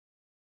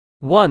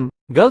1.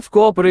 Gulf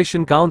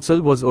Cooperation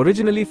Council was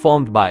originally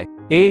formed by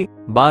A.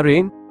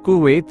 Bahrain,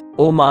 Kuwait,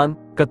 Oman,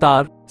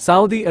 Qatar,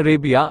 Saudi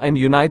Arabia and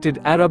United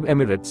Arab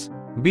Emirates.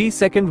 B.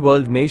 Second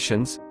World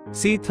Nations.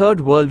 C.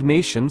 Third World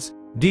Nations.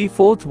 D.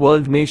 Fourth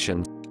World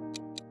Nations.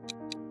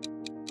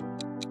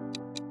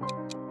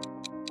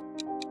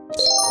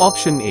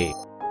 Option A.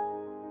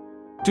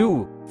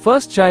 2.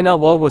 First China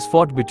War was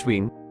fought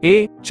between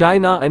A.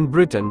 China and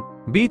Britain,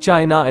 B.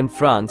 China and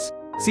France,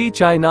 C.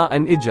 China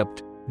and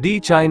Egypt, D.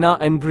 China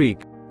and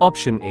Greek.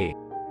 Option A.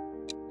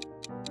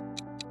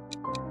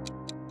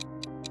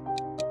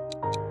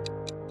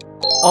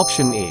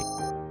 Option A.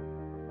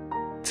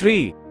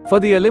 3. For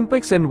the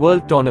Olympics and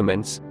World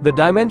Tournaments, the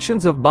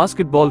dimensions of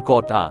basketball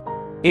court are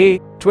A.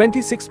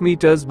 26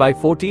 meters by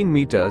 14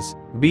 meters,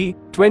 B.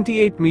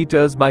 28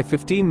 meters by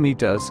 15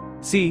 meters,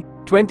 C.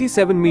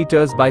 27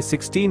 meters by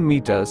 16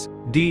 meters,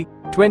 D.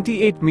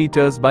 28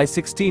 meters by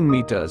 16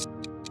 meters.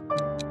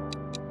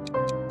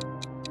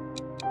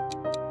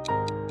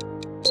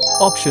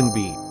 Option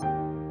B.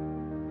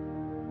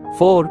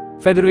 4.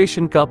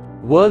 Federation Cup,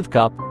 World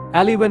Cup,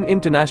 Ali1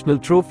 International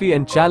Trophy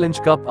and Challenge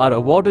Cup are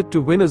awarded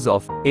to winners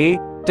of A.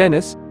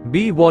 Tennis,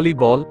 B.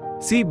 Volleyball,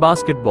 C.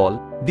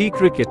 Basketball, D.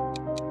 Cricket.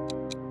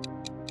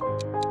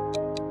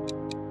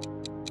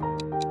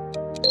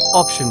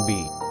 Option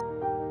B.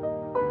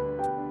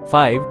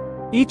 5.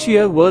 Each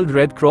year World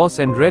Red Cross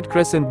and Red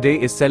Crescent Day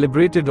is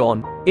celebrated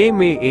on A.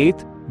 May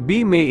 8th,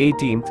 B. May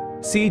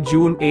 18th, C.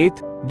 June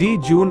 8th, D.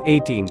 June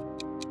 18th.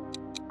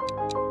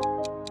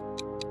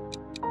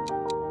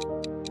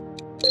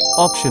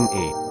 Option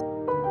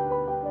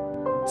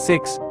A.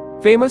 6.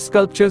 Famous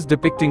sculptures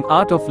depicting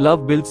art of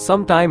love built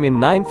sometime in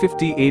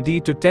 950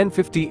 AD to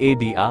 1050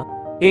 AD are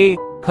A.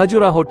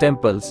 Khajuraho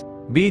temples,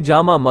 B.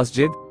 Jama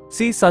Masjid,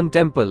 C. Sun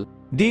Temple,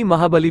 D.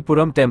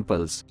 Mahabalipuram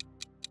temples.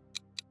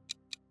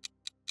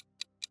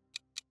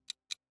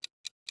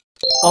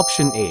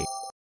 Option A.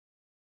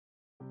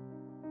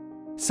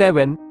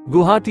 7.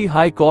 Guwahati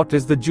High Court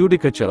is the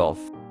judicature of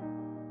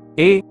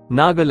A.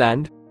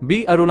 Nagaland,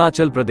 B.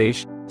 Arunachal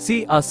Pradesh,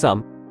 C.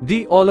 Assam,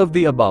 D. All of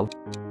the above.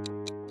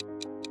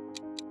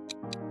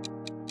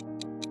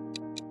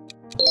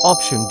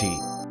 Option D.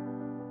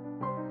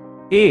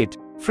 8.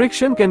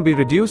 Friction can be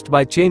reduced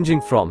by changing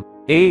from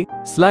A.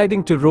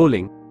 Sliding to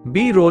rolling,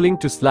 B. Rolling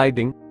to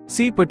sliding,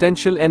 C.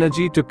 Potential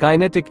energy to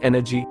kinetic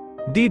energy,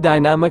 D.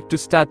 Dynamic to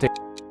static.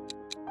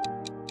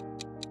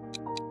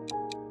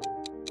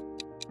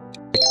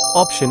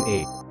 Option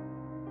A.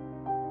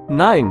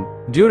 9.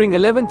 During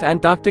 11th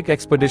Antarctic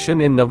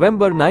Expedition in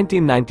November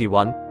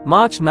 1991,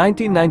 March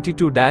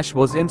 1992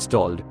 was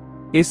installed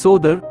A.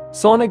 Sodar,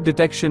 Sonic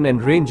Detection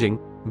and Ranging,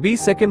 B.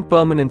 Second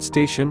Permanent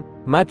Station,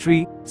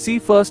 Matri, C.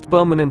 First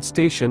Permanent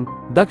Station,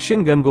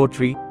 Dakshin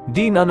Gangotri,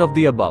 D. None of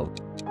the above.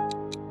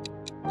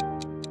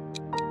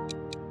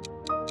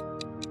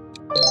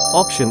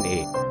 Option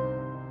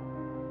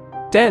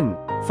A. 10.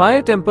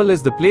 Fire Temple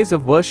is the place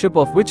of worship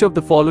of which of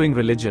the following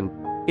religion?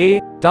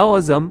 A.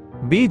 Taoism,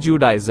 B.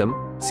 Judaism,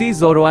 C.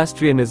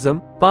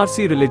 Zoroastrianism,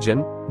 Parsi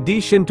religion,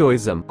 D.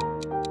 Shintoism.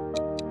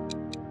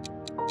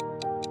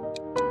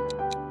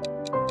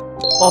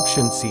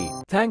 Option C.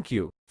 Thank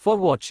you for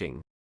watching.